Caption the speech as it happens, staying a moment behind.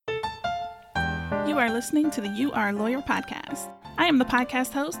You are listening to the You Are a Lawyer podcast. I am the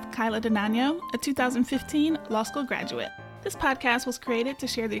podcast host, Kyla Denano, a 2015 law school graduate. This podcast was created to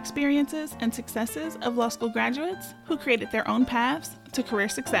share the experiences and successes of law school graduates who created their own paths to career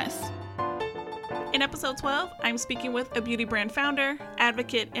success. In episode 12, I'm speaking with a beauty brand founder,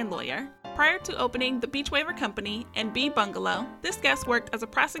 advocate, and lawyer. Prior to opening the Beach Waver Company and Bee Bungalow, this guest worked as a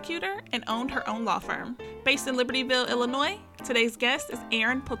prosecutor and owned her own law firm. Based in Libertyville, Illinois, today's guest is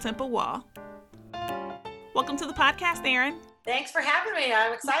Erin Potempa Wall. Welcome to the podcast, Erin. Thanks for having me.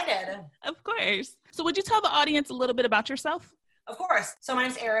 I'm excited. Of course. So would you tell the audience a little bit about yourself? Of course. So my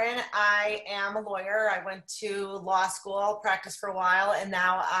name's Erin. I am a lawyer. I went to law school, practiced for a while, and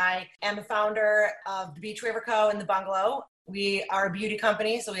now I am the founder of the Beach Waver Co. and the Bungalow. We are a beauty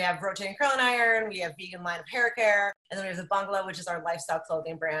company, so we have rotating curling iron, we have vegan line of hair care, and then we have the Bungalow, which is our lifestyle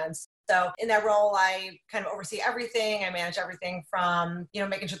clothing brand. So in that role, I kind of oversee everything. I manage everything from,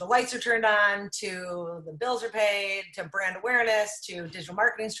 making sure the lights are turned on, to the bills are paid, to brand awareness, to digital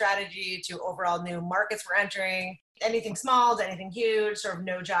marketing strategy, to overall new markets we're entering. Anything small to anything huge, sort of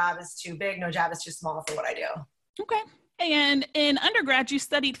no job is too big, no job is too small for what I do. Okay. And in undergrad, you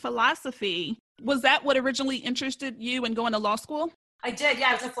studied philosophy. Was that what originally interested you in going to law school? I did, yeah.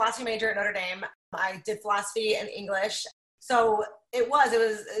 I was a philosophy major at Notre Dame. I did philosophy and English. So it was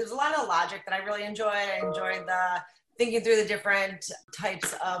a lot of logic that I really enjoyed. I enjoyed the thinking through the different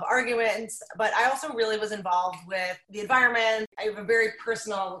types of arguments, but I also really was involved with the environment. I have a very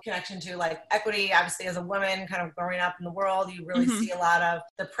personal connection to equity. Obviously, as a woman kind of growing up in the world, you really see a lot of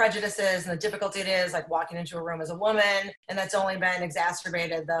the prejudices and the difficulty it is walking into a room as a woman. And that's only been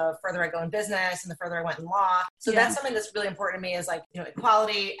exacerbated the further I go in business and the further I went in law. So that's something that's really important to me is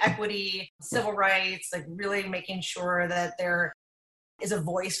equality, equity, civil rights, really making sure that there is a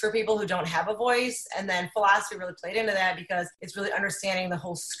voice for people who don't have a voice. And then philosophy really played into that because it's really understanding the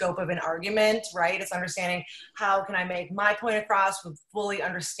whole scope of an argument, right? It's understanding how can I make my point across with fully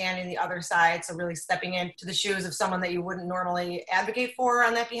understanding the other side. So really stepping into the shoes of someone that you wouldn't normally advocate for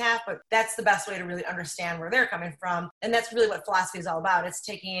on that behalf, but that's the best way to really understand where they're coming from. And that's really what philosophy is all about. It's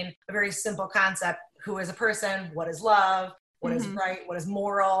taking a very simple concept, who is a person, what is love, what is right, what is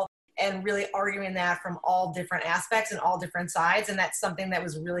moral, and really arguing that from all different aspects and all different sides. And that's something that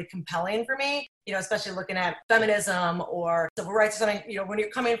was really compelling for me, especially looking at feminism or civil rights or something. When you're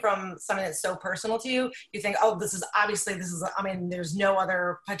coming from something that's so personal to you, you think, oh, there's no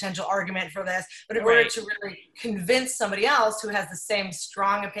other potential argument for this. But in order to really convince somebody else who has the same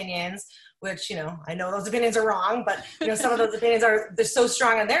strong opinions, which, I know those opinions are wrong, but, some of those opinions they're so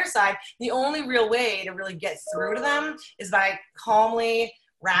strong on their side. The only real way to really get through to them is by calmly,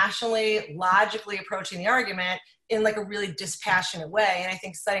 rationally, logically approaching the argument in a really dispassionate way. And I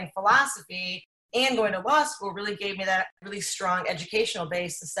think studying philosophy and going to law school really gave me that really strong educational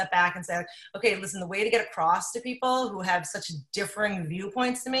base to step back and say, okay, listen, the way to get across to people who have such differing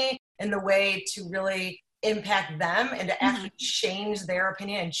viewpoints to me and the way to really impact them and to actually change their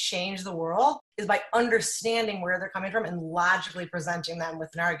opinion and change the world is by understanding where they're coming from and logically presenting them with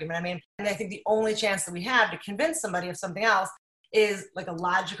an argument. And I think the only chance that we have to convince somebody of something else is a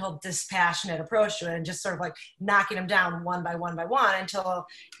logical, dispassionate approach to it and just sort of knocking them down one by one until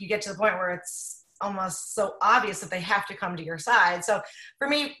you get to the point where it's almost so obvious that they have to come to your side. So for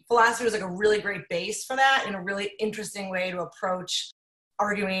me, philosophy was a really great base for that and a really interesting way to approach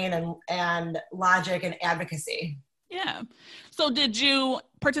arguing and logic and advocacy. Yeah. So did you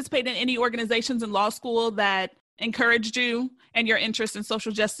participate in any organizations in law school that encouraged you and your interest in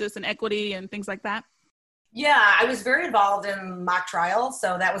social justice and equity and things like that? Yeah, I was very involved in mock trials,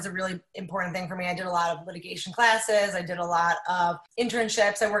 so that was a really important thing for me. I did a lot of litigation classes. I did a lot of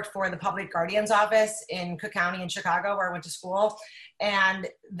internships. I worked for the Public Guardian's Office in Cook County in Chicago, where I went to school. And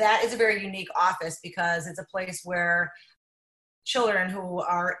that is a very unique office because it's a place where children who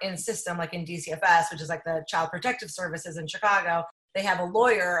are in system, like in DCFS, which is the Child Protective Services in Chicago, they have a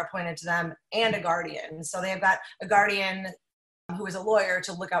lawyer appointed to them and a guardian. So they've got a guardian who is a lawyer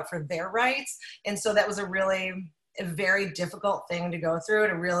to look out for their rights. And so that was a very difficult thing to go through,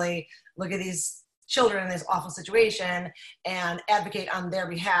 to really look at these children in this awful situation and advocate on their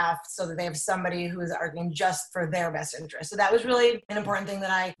behalf so that they have somebody who is arguing just for their best interest. So that was really an important thing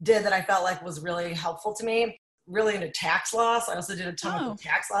that I did that I felt was really helpful to me. Really into tax law. So I also did a ton of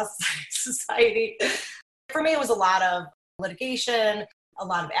tax law society. For me, it was a lot of litigation, a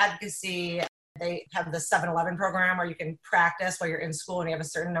lot of advocacy. They have the 7-Eleven program where you can practice while you're in school and you have a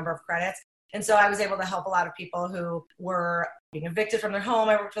certain number of credits. And so I was able to help a lot of people who were being evicted from their home.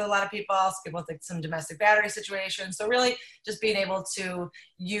 I worked with a lot of people with some domestic battery situations. So really just being able to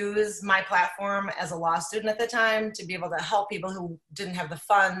use my platform as a law student at the time to be able to help people who didn't have the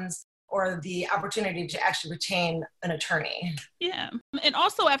funds or the opportunity to actually retain an attorney. Yeah. And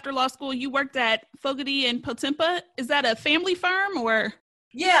also after law school, you worked at Fogarty and Potempa. Is that a family firm or?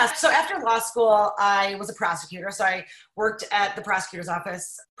 Yeah. So after law school, I was a prosecutor. So I worked at the prosecutor's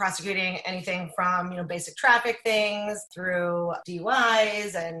office, prosecuting anything from, basic traffic things through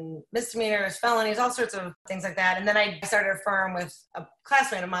DUIs and misdemeanors, felonies, all sorts of things like that. And then I started a firm with a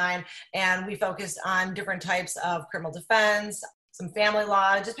classmate of mine, and we focused on different types of criminal defense, some family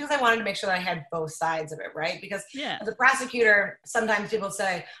law, just because I wanted to make sure that I had both sides of it, right? Because as a prosecutor, sometimes people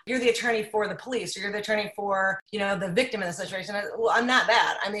say, you're the attorney for the police, or you're the attorney for, the victim in the situation. Well, I'm not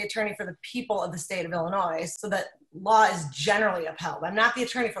that. I'm the attorney for the people of the state of Illinois, so that law is generally upheld. I'm not the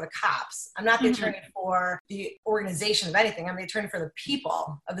attorney for the cops. I'm not the attorney for the organization of anything. I'm the attorney for the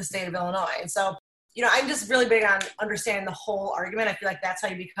people of the state of Illinois. And so, I'm just really big on understanding the whole argument. I feel like that's how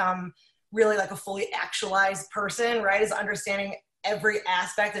you become really like a fully actualized person, right? Is understanding every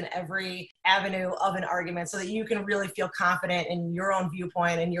aspect and every avenue of an argument so that you can really feel confident in your own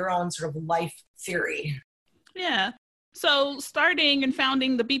viewpoint and your own sort of life theory. Yeah. So starting and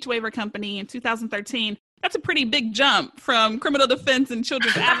founding the Beach Waiver Company in 2013, that's a pretty big jump from criminal defense and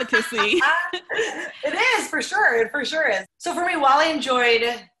children's advocacy. It is, for sure. It for sure is. So for me, while I enjoyed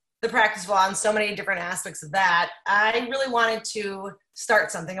the practice of law and so many different aspects of that, I really wanted to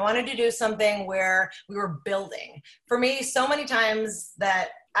start something. I wanted to do something where we were building. For me, so many times that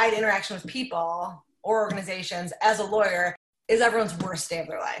I had interaction with people or organizations as a lawyer is everyone's worst day of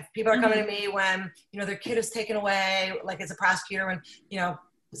their life. People are coming to me when, their kid is taken away, like as a prosecutor, when,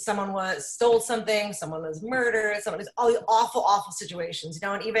 someone stole something, someone was murdered, all these awful, awful situations,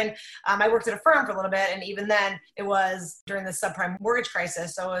 and even I worked at a firm for a little bit, and even then it was during the subprime mortgage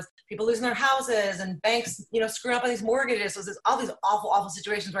crisis. So it was people losing their houses and banks, screwing up on these mortgages. So it was all these awful, awful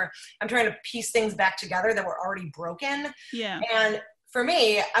situations where I'm trying to piece things back together that were already broken. Yeah. And for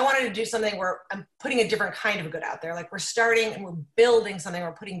me, I wanted to do something where I'm putting a different kind of good out there. Like we're starting and we're building something,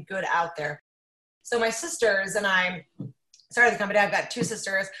 we're putting good out there. So my sisters and I started the company. I've got two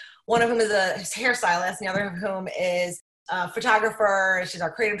sisters, one of whom is a hairstylist, and the other of whom is a photographer. She's our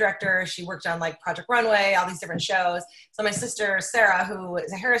creative director. She worked on like Project Runway, all these different shows. So my sister, Sarah, who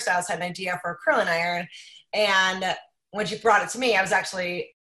is a hairstylist, had an idea for a curling iron. And when she brought it to me, I was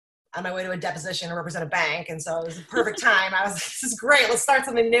actually on my way to a deposition to represent a bank. And so it was a perfect time. I was, this is great. Let's start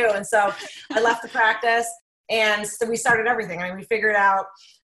something new. And so I left the practice, and so we started everything. We figured out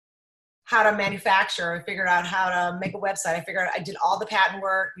how to manufacture. I figured out how to make a website. I did all the patent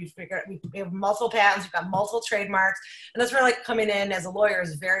work. We have multiple patents. We've got multiple trademarks. And that's where like coming in as a lawyer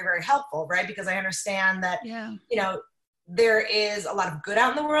is very, very helpful, right? Because I understand that, there is a lot of good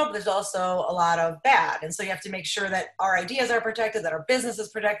out in the world, but there's also a lot of bad. And so you have to make sure that our ideas are protected, that our business is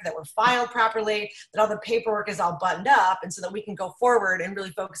protected, that we're filed properly, that all the paperwork is all buttoned up, and so that we can go forward and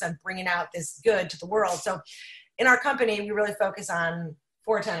really focus on bringing out this good to the world. So in our company, we really focus on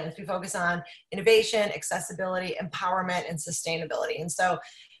 4 tenets. We focus on innovation, accessibility, empowerment, and sustainability. And so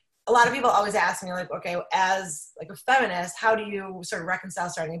a lot of people always ask me, like, okay, as like a feminist, how do you sort of reconcile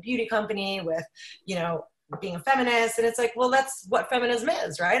starting a beauty company with, being a feminist? And it's like, well, that's what feminism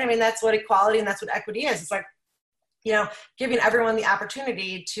is, right? I mean, that's what equality and that's what equity is. It's like, giving everyone the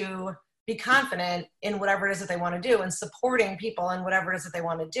opportunity to be confident in whatever it is that they want to do, and supporting people in whatever it is that they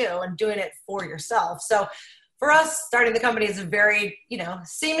want to do, and doing it for yourself. So for us, starting the company is a very,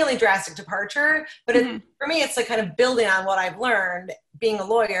 seemingly drastic departure, but for me, it's like kind of building on what I've learned being a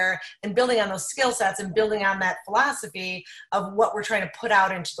lawyer, and building on those skill sets, and building on that philosophy of what we're trying to put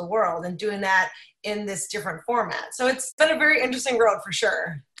out into the world, and doing that in this different format. So it's been a very interesting road for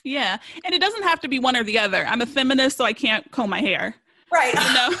sure. Yeah. And it doesn't have to be one or the other. I'm a feminist, so I can't comb my hair. Right.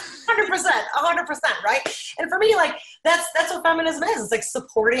 100%, right? And for me, like, that's what feminism is. It's like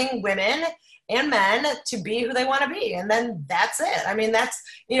supporting women and men to be who they want to be. And then that's it. I mean, that's,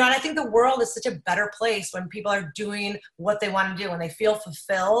 and I think the world is such a better place when people are doing what they want to do, when they feel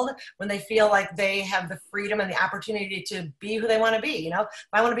fulfilled, when they feel like they have the freedom and the opportunity to be who they want to be. If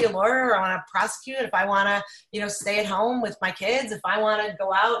I want to be a lawyer, or I want to prosecute, if I want to, stay at home with my kids, if I want to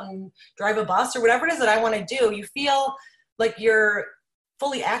go out and drive a bus, or whatever it is that I want to do, you feel like you're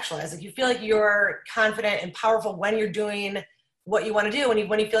fully actualized. Like you feel like you're confident and powerful when you're doing what you want to do, when you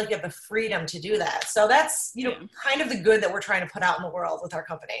feel like you have the freedom to do that. So that's, kind of the good that we're trying to put out in the world with our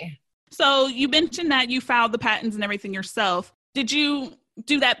company. So you mentioned that you filed the patents and everything yourself. Did you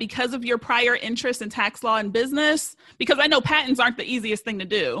do that because of your prior interest in tax law and business? Because I know patents aren't the easiest thing to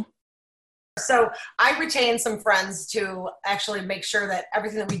do. So I retained some friends to actually make sure that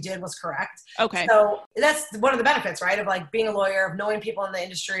everything that we did was correct. Okay. So that's one of the benefits, right? Of like being a lawyer, of knowing people in the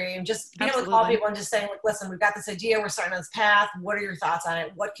industry, and just being able to call people and just saying, like, listen, we've got this idea. We're starting on this path. What are your thoughts on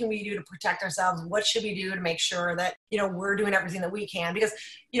it? What can we do to protect ourselves? What should we do to make sure that, we're doing everything that we can? Because,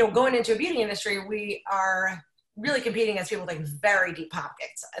 going into a beauty industry, we are really competing against people with like very deep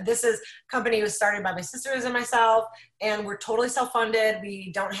pockets. This is a company was started by my sisters and myself, and we're totally self-funded.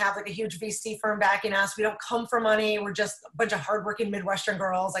 We don't have like a huge VC firm backing us. We don't come for money. We're just a bunch of hardworking Midwestern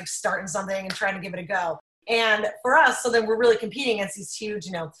girls like starting something and trying to give it a go. And for us, so then we're really competing against these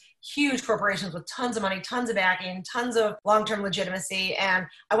huge corporations with tons of money, tons of backing, tons of long-term legitimacy. And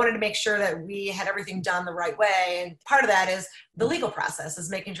I wanted to make sure that we had everything done the right way. And part of that is the legal process,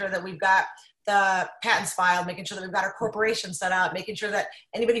 is making sure that we've got the patents filed, making sure that we've got our corporation set up, making sure that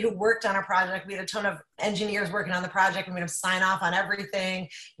anybody who worked on our project, we had a ton of engineers working on the project, and we had to sign off on everything,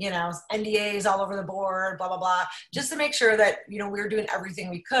 NDAs all over the board, blah, blah, blah, just to make sure that, we were doing everything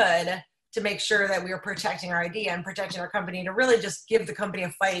we could to make sure that we were protecting our idea and protecting our company, to really just give the company a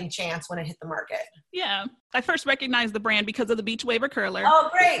fighting chance when it hit the market. Yeah. I first recognized the brand because of the Beach Waver Curler. Oh,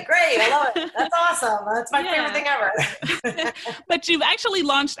 great. I love it. That's awesome. That's my favorite thing ever. But you've actually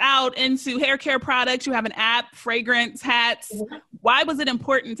launched out into hair care products. You have an app, fragrance, hats. Mm-hmm. Why was it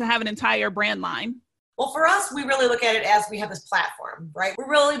important to have an entire brand line? Well, for us, we really look at it as we have this platform, right? We're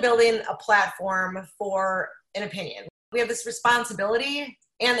really building a platform for an opinion. We have this responsibility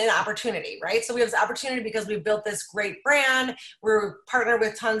and an opportunity, right? So we have this opportunity because we've built this great brand. We're partnered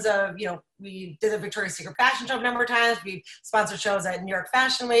with tons of, we did the Victoria's Secret Fashion Show a number of times. We sponsored shows at New York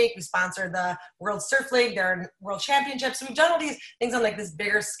Fashion Week. We sponsored the World Surf League, their World Championships. So we've done all these things on like this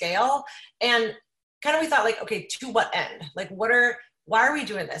bigger scale. And kind of we thought like, okay, to what end? Like why are we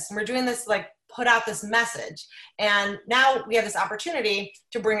doing this? And we're doing this like put out this message. And now we have this opportunity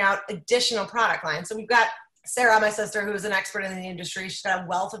to bring out additional product lines. So we've got Sarah, my sister, who is an expert in the industry. She's got a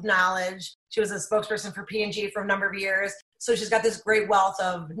wealth of knowledge. She was a spokesperson for P&G for a number of years. So she's got this great wealth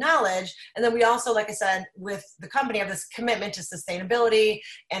of knowledge. And then we also, like I said, with the company, have this commitment to sustainability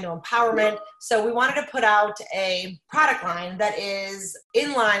and to empowerment. So we wanted to put out a product line that is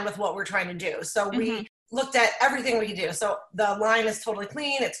in line with what we're trying to do. So we looked at everything we could do. So the line is totally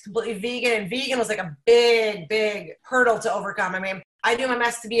clean. It's completely vegan. And vegan was like a big hurdle to overcome. I mean, I do my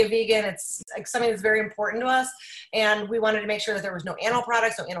best to be a vegan. It's like something that's very important to us. And we wanted to make sure that there was no animal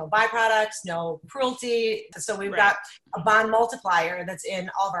products, no animal byproducts, no cruelty. So we've got a bond multiplier that's in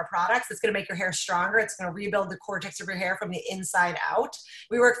all of our products. That's going to make your hair stronger. It's going to rebuild the cortex of your hair from the inside out.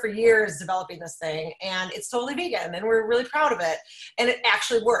 We worked for years developing this thing, and it's totally vegan, and we're really proud of it. And it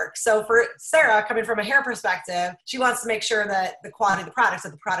actually works. So for Sarah, coming from a hair perspective, she wants to make sure that the quality of the products,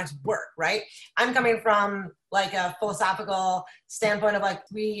 that the products work, right? I'm coming from like a philosophical standpoint of like,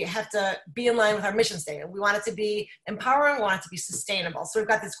 we have to be in line with our mission statement. We want it to be empowering. We want it to be sustainable. So we've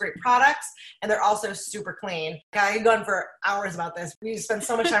got these great products, and they're also super clean. I could go on for hours about this. We spend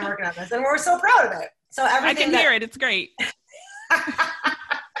so much time working on this, and we're so proud of it. So everything I can hear it. It's great.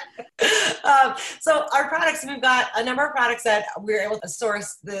 So our products, we've got a number of products that we're able to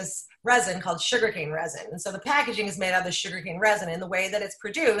source this resin called sugarcane resin. And so the packaging is made out of the sugarcane resin. And the way that it's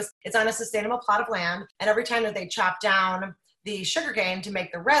produced, it's on a sustainable plot of land. And every time that they chop down the sugarcane to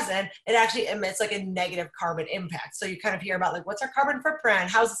make the resin, it actually emits like a negative carbon impact. So you kind of hear about like, what's our carbon footprint?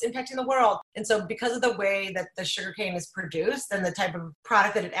 How is this impacting the world? And so because of the way that the sugarcane is produced and the type of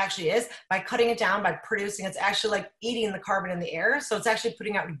product that it actually is, by cutting it down, by producing, it's actually like eating the carbon in the air. So it's actually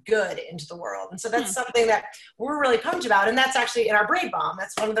putting out good into the world. And so that's something that we're really pumped about. And that's actually in our braid balm.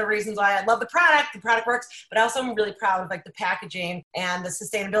 That's one of the reasons why I love the product works, but also I'm really proud of like the packaging and the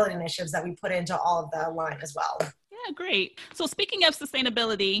sustainability initiatives that we put into all of the line as well. Yeah, great. So speaking of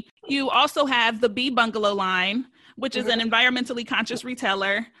sustainability, you also have the Bee Bungalow line, which is an environmentally conscious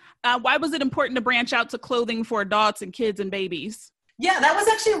retailer. Why was it important to branch out to clothing for adults and kids and babies? Yeah, that was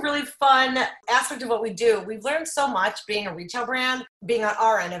actually a really fun aspect of what we do. We've learned so much being a retail brand, being on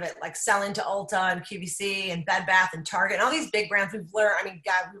our end of it, like selling to Ulta and QVC and Bed Bath and Target and all these big brands. We've learned,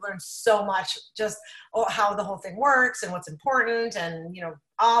 we've learned so much just how the whole thing works and what's important and,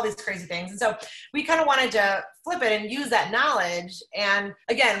 all these crazy things. And so we kind of wanted to flip it and use that knowledge and,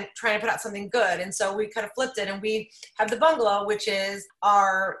 again, trying to put out something good. And so we kind of flipped it, and we have the Bungalow, which is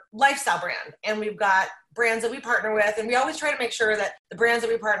our lifestyle brand. And we've got brands that we partner with, and we always try to make sure that the brands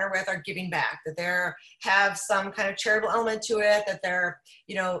that we partner with are giving back, that they have some kind of charitable element to it, that they're,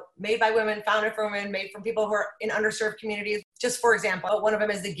 made by women, founded for women, made from people who are in underserved communities. Just for example, one of them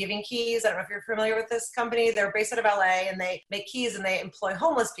is the Giving Keys. I don't know if you're familiar with this company. They're based out of LA, and they make keys, and they employ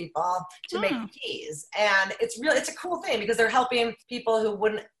homeless people to make the keys. And it's a cool thing because they're helping people who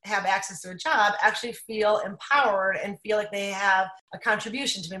wouldn't have access to a job actually feel empowered and feel like they have a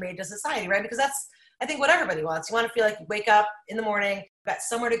contribution to be made to society, right? Because that's, I think, what everybody wants. You want to feel like you wake up in the morning, you've got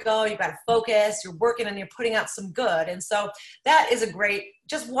somewhere to go, you've got to focus, you're working, and you're putting out some good. And so that is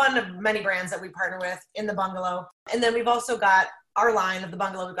just one of many brands that we partner with in the Bungalow. And then we've also got our line of the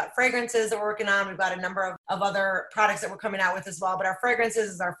Bungalow. We've got fragrances that we're working on. We've got a number of other products that we're coming out with as well. But our fragrances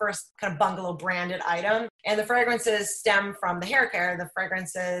is our first kind of Bungalow branded item. And the fragrances stem from the hair care. The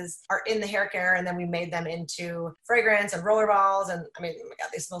fragrances are in the hair care, and then we made them into fragrance and roller balls. And I mean, oh my God,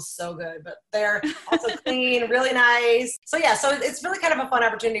 they smell so good, but they're also clean, really nice. So yeah, so it's really kind of a fun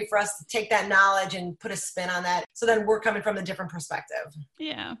opportunity for us to take that knowledge and put a spin on that. So then we're coming from a different perspective.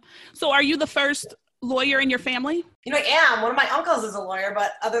 Yeah. So are you the first lawyer in your family? I am. One of my uncles is a lawyer,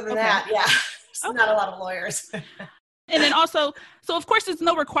 but other than that, yeah, there's not a lot of lawyers. And then also, so of course, it's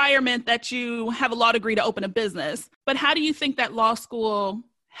no requirement that you have a law degree to open a business, but how do you think that law school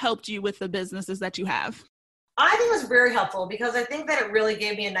helped you with the businesses that you have? I think it was very helpful because I think that it really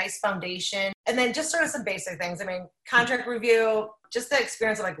gave me a nice foundation. And then just sort of some basic things. I mean, contract review, just the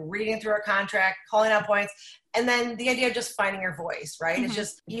experience of like reading through a contract, calling out points, and then the idea of just finding your voice, right? Mm-hmm. It's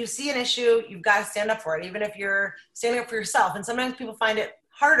just, you see an issue, you've got to stand up for it, even if you're standing up for yourself. And sometimes people find it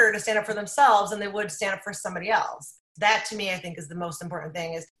harder to stand up for themselves than they would stand up for somebody else. That to me, I think, is the most important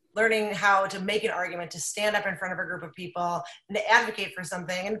thing, is learning how to make an argument, to stand up in front of a group of people and to advocate for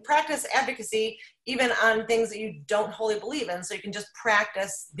something, and practice advocacy even on things that you don't wholly believe in. So you can just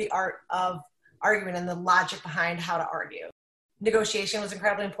practice the art of argument and the logic behind how to argue. Negotiation was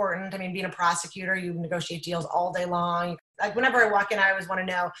incredibly important. I mean, being a prosecutor, you negotiate deals all day long. Like whenever I walk in, I always want to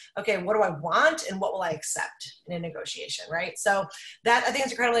know, okay, what do I want and what will I accept in a negotiation, right? So that, I think,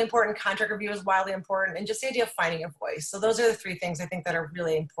 is incredibly important. Contract review is wildly important, and just the idea of finding your voice. So those are the three things I think that are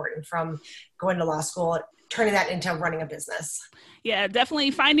really important from going to law school, turning that into running a business. Yeah, definitely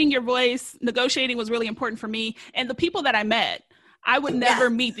finding your voice. Negotiating was really important for me. And the people that I met, I would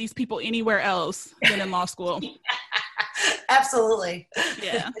never meet these people anywhere else than in law school. Absolutely.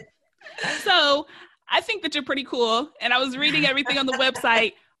 Yeah. So I think that you're pretty cool. And I was reading everything on the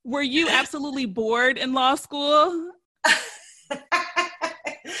website. Were you absolutely bored in law school?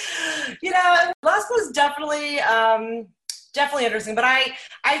 Law school is definitely interesting, but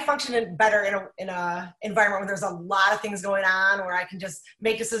I function better in a environment where there's a lot of things going on, where I can just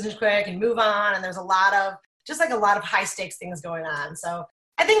make decisions quick and move on. And there's a lot of high stakes things going on. So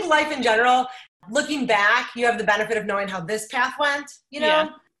I think life in general, looking back, you have the benefit of knowing how this path went, Yeah.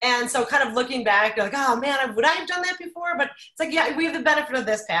 And so kind of looking back, you're like, oh man, would I have done that before? But it's like, yeah, we have the benefit of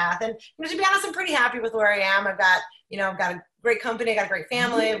this path. And to be honest, I'm pretty happy with where I am. I've got a great company, I got a great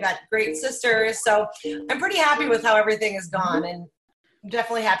family, I've got great sisters. So I'm pretty happy with how everything has gone. And I'm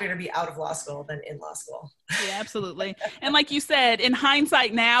definitely happier to be out of law school than in law school. Yeah, absolutely. And like you said, in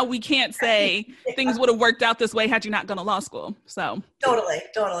hindsight now, we can't say things would have worked out this way had you not gone to law school. So Totally.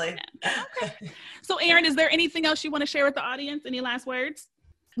 Yeah. Okay. So Erin, is there anything else you want to share with the audience? Any last words?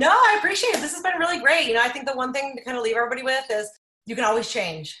 No, I appreciate it. This has been really great. I think the one thing to kind of leave everybody with is you can always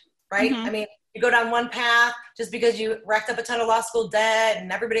change, right? Mm-hmm. I mean, you go down one path just because you racked up a ton of law school debt and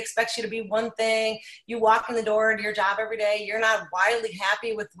everybody expects you to be one thing. You walk in the door into your job every day. You're not wildly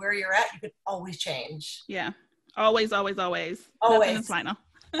happy with where you're at. You could always change. Yeah. Always. Nothing is final.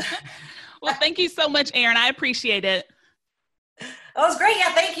 Well, thank you so much, Erin. I appreciate it. That was great.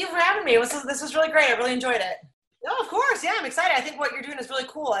 Yeah. Thank you for having me. This was really great. I really enjoyed it. No, of course. Yeah. I'm excited. I think what you're doing is really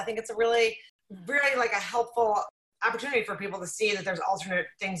cool. I think it's a really, very a helpful opportunity for people to see that there's alternate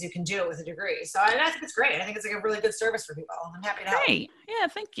things you can do with a degree. So I think it's great. I think it's a really good service for people. I'm happy to help. Great. Yeah,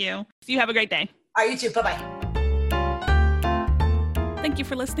 thank you. You have a great day. All right, you too. Bye-bye. Thank you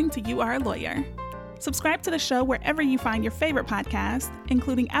for listening to You Are a Lawyer. Subscribe to the show wherever you find your favorite podcast,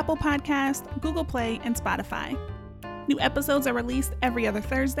 including Apple Podcasts, Google Play, and Spotify. New episodes are released every other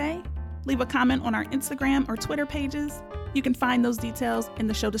Thursday. Leave a comment on our Instagram or Twitter pages. You can find those details in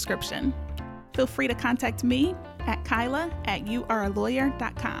the show description. Feel free to contact me at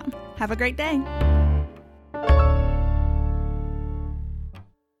Kyla@youarealawyer.com. Have a great day.